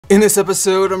In this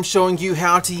episode, I'm showing you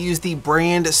how to use the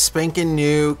brand spanking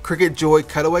new Cricut Joy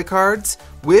Cutaway cards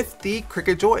with the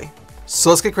Cricut Joy. So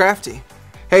let's get crafty.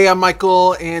 Hey, I'm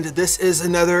Michael, and this is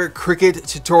another Cricut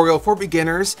tutorial for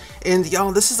beginners. And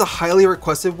y'all, this is a highly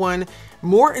requested one,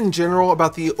 more in general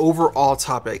about the overall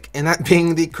topic, and that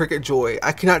being the Cricut Joy.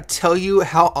 I cannot tell you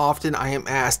how often I am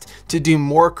asked to do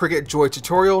more Cricut Joy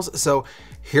tutorials, so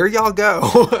here y'all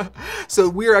go. So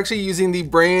we are actually using the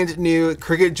brand new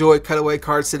Cricut Joy Cutaway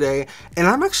cards today, and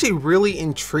I'm actually really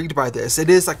intrigued by this. It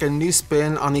is like a new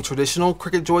spin on the traditional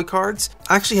Cricut Joy cards.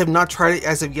 I actually have not tried it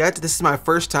as of yet. This is my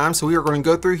first time, so we are going to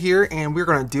go through here and we're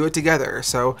going to do it together.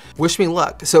 So wish me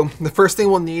luck. So the first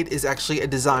thing we'll need is actually a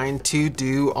design to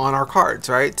do on our cards,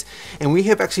 right? And we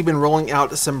have actually been rolling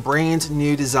out some brand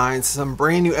new designs, some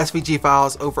brand new SVG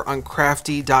files over on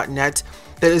crafty.net.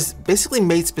 that is basically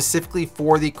made specifically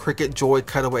for the Cricut Joy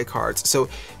Cutaway cards. So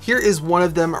here is one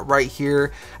of them right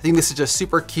here. I think this is just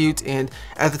super cute, and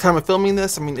at the time of filming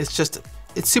this, I mean,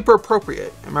 it's super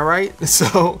appropriate, am I right?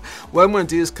 So what I'm gonna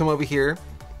do is come over here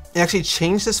and actually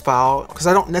change this file, because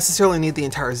I don't necessarily need the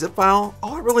entire zip file.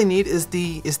 All I really need is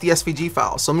the SVG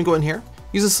file. So I'm gonna go in here,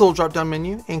 use this little drop down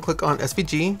menu and click on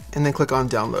SVG and then click on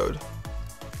download.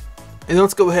 And then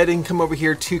let's go ahead and come over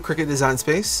here to Cricut Design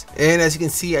Space. And as you can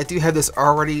see, I do have this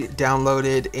already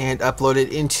downloaded and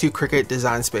uploaded into Cricut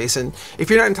Design Space. And if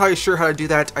you're not entirely sure how to do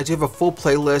that, I do have a full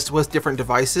playlist with different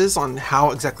devices on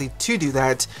how exactly to do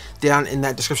that down in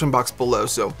that description box below.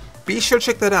 So be sure to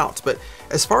check that out. But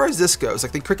as far as this goes,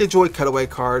 like the Cricut Joy Cutaway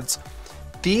cards,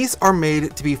 these are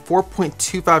made to be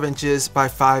 4.25 inches by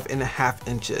 5.5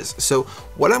 inches. So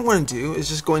what I'm going to do is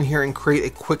just go in here and create a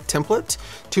quick template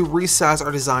to resize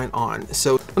our design on.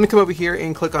 So let me come over here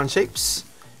and click on shapes,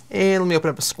 and let me open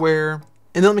up a square.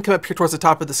 And then let me come up here towards the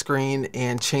top of the screen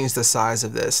and change the size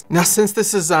of this. Now, since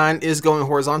this design is going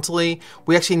horizontally,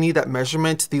 we actually need that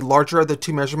measurement, the larger of the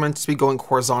two measurements, to be going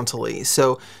horizontally.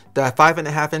 So the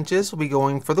 5.5 inches will be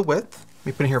going for the width. Let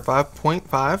me put in here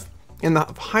 5.5. And the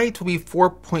height will be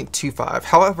 4.25.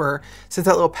 However, since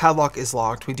that little padlock is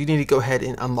locked, we do need to go ahead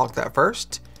and unlock that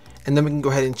first. And then we can go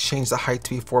ahead and change the height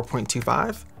to be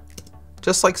 4.25,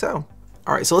 just like so.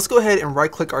 All right, so let's go ahead and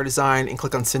right click our design and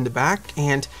click on send to back.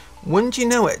 And wouldn't you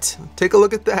know it, take a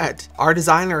look at that. Our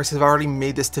designers have already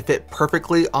made this to fit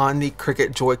perfectly on the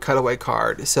Cricut Joy Cutaway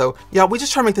card. So yeah, we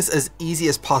just try to make this as easy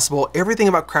as possible. Everything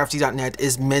about crafty.net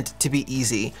is meant to be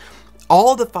easy.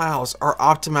 All the files are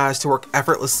optimized to work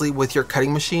effortlessly with your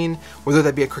cutting machine, whether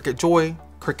that be a Cricut Joy,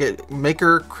 Cricut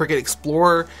Maker, Cricut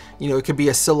Explorer, you know, it could be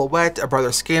a Silhouette, a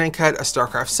Brother Scan and Cut, a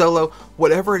StarCraft Solo,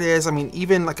 whatever it is. I mean,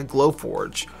 even like a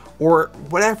Glowforge or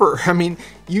whatever. I mean,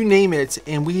 you name it,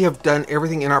 and we have done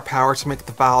everything in our power to make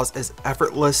the files as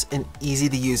effortless and easy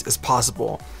to use as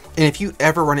possible. And if you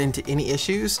ever run into any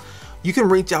issues, you can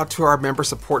reach out to our member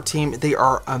support team. They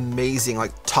are amazing,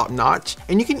 like top notch.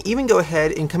 And you can even go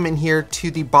ahead and come in here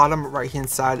to the bottom right hand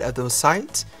side of those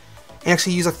sites and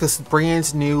actually use like this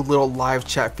brand new little live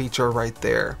chat feature right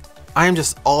there. I am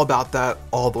just all about that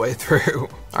all the way through.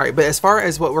 All right, but as far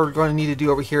as what we're going to need to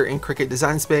do over here in Cricut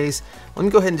Design Space, let me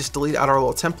go ahead and just delete out our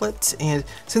little template. And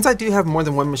since I do have more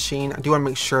than one machine, I do want to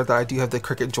make sure that I do have the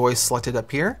Cricut Joy selected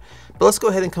up here. But let's go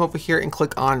ahead and come over here and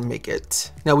click on Make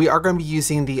It. Now we are going to be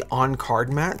using the On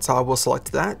Card mat, so I will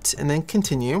select that and then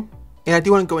continue. And I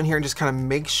do want to go in here and just kind of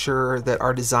make sure that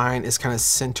our design is kind of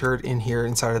centered in here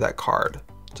inside of that card,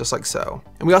 just like so.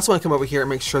 And we also want to come over here and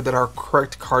make sure that our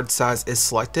correct card size is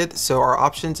selected. So our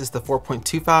options is the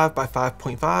 4.25 by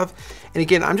 5.5. And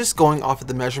again, I'm just going off of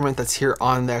the measurement that's here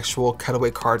on the actual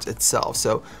Cutaway cards itself.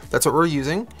 So that's what we're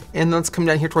using. And let's come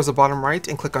down here towards the bottom right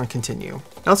and click on continue.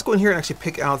 Now let's go in here and actually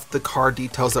pick out the card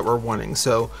details that we're wanting.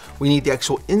 So we need the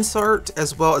actual insert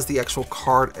as well as the actual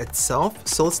card itself.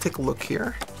 So let's take a look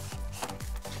here.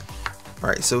 All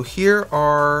right, so here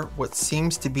are what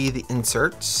seems to be the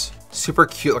inserts. Super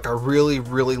cute, like I really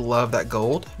love that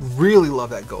gold. Really love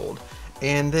that gold.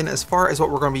 And then as far as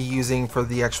what we're going to be using for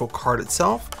the actual card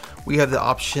itself, we have the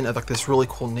option of like this really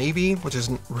cool navy, which is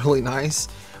really nice.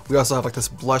 We also have like this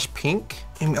blush pink,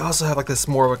 and we also have like this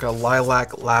more like a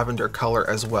lilac lavender color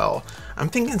as well. I'm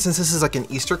thinking since this is like an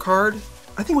Easter card,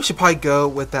 I think we should probably go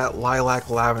with that lilac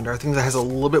lavender. I think that has a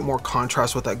little bit more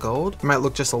contrast with that gold. It might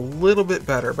look just a little bit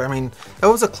better, but I mean, that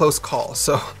was a close call.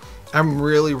 So I'm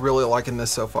really liking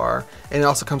this so far. And it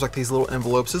also comes like these little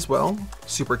envelopes as well.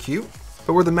 Super cute.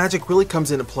 But where the magic really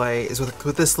comes into play is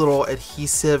with this little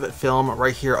adhesive film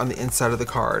right here on the inside of the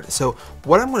card. So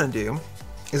what I'm gonna do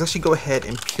is actually go ahead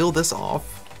and peel this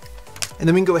off. And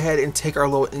then we can go ahead and take our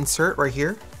little insert right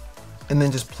here and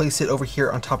then just place it over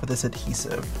here on top of this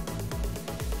adhesive.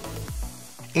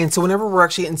 And so whenever we're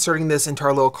actually inserting this into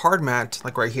our little card mat,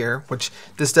 like right here, which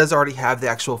this does already have the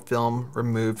actual film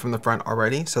removed from the front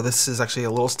already, so this is actually a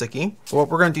little sticky. What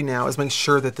we're going to do now is make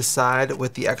sure that the side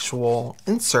with the actual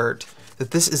insert,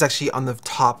 that this is actually on the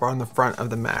top or on the front of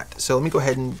the mat. So let me go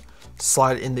ahead and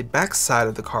slide in the back side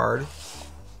of the card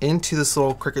into this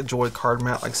little Cricut Joy card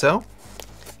mat like so,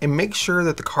 and make sure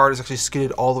that the card is actually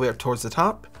scooted all the way up towards the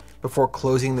top before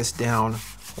closing this down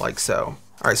like so.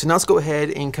 All right, so now let's go ahead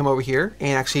and come over here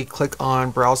and actually click on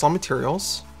Browse All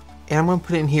Materials, and I'm gonna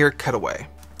put in here Cutaway.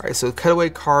 All right, so Cutaway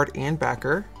card and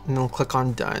backer, and then we'll click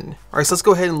on Done. All right, so let's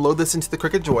go ahead and load this into the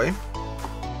Cricut Joy.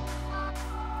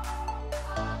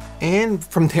 And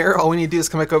from there, all we need to do is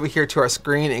come back over here to our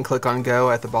screen and click on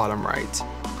Go at the bottom right.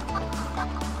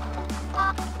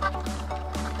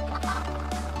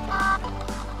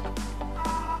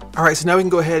 All right, so now we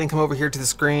can go ahead and come over here to the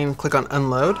screen, click on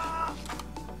Unload,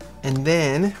 and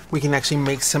then we can actually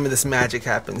make some of this magic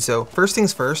happen. So first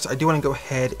things first, I do want to go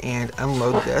ahead and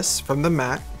unload this from the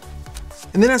mat.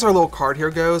 And then as our little card here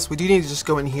goes, we do need to just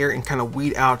go in here and kind of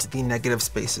weed out the negative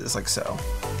spaces like so.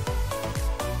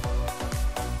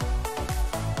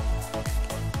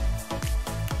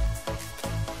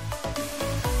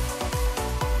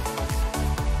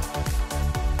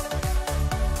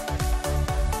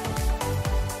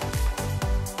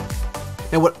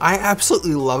 Now what I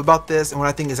absolutely love about this, and what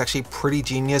I think is actually pretty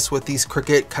genius with these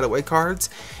Cricut Cutaway cards,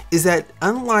 is that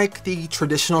unlike the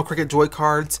traditional Cricut Joy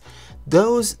cards,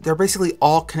 they're basically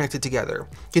all connected together.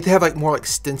 You have to have like more like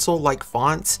stencil-like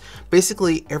fonts.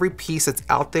 Basically every piece that's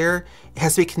out there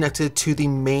has to be connected to the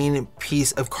main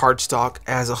piece of cardstock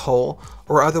as a whole,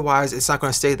 or otherwise it's not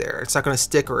going to stay there. It's not going to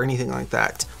stick or anything like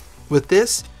that. With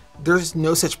this, there's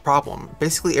no such problem.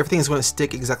 Basically everything is going to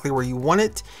stick exactly where you want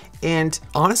it, and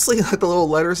honestly like the little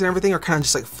letters and everything are kind of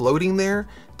just like floating there.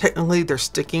 Technically they're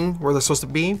sticking where they're supposed to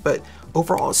be, but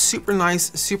overall it's super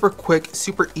nice, super quick,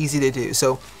 super easy to do.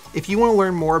 So if you want to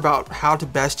learn more about how to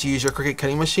best use your Cricut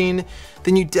cutting machine,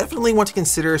 then you definitely want to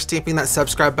consider stamping that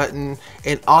subscribe button,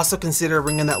 and also consider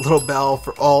ringing that little bell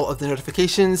for all of the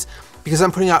notifications, because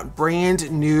I'm putting out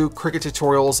brand new Cricut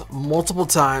tutorials multiple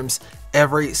times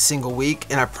every single week,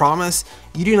 and I promise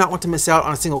you do not want to miss out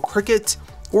on a single Cricut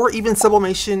or even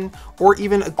sublimation or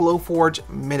even a Glowforge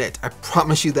minute. I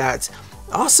promise you that.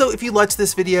 Also, if you liked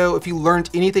this video, if you learned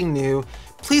anything new,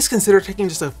 please consider taking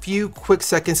just a few quick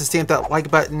seconds to stamp that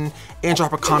like button and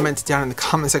drop a comment down in the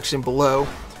comment section below.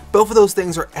 Both of those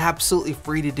things are absolutely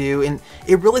free to do, and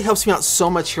it really helps me out so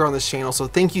much here on this channel, so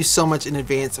thank you so much in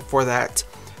advance for that.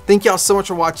 Thank y'all so much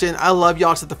for watching. I love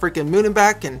y'all to the freaking moon and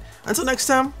back, and until next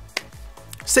time,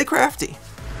 stay crafty.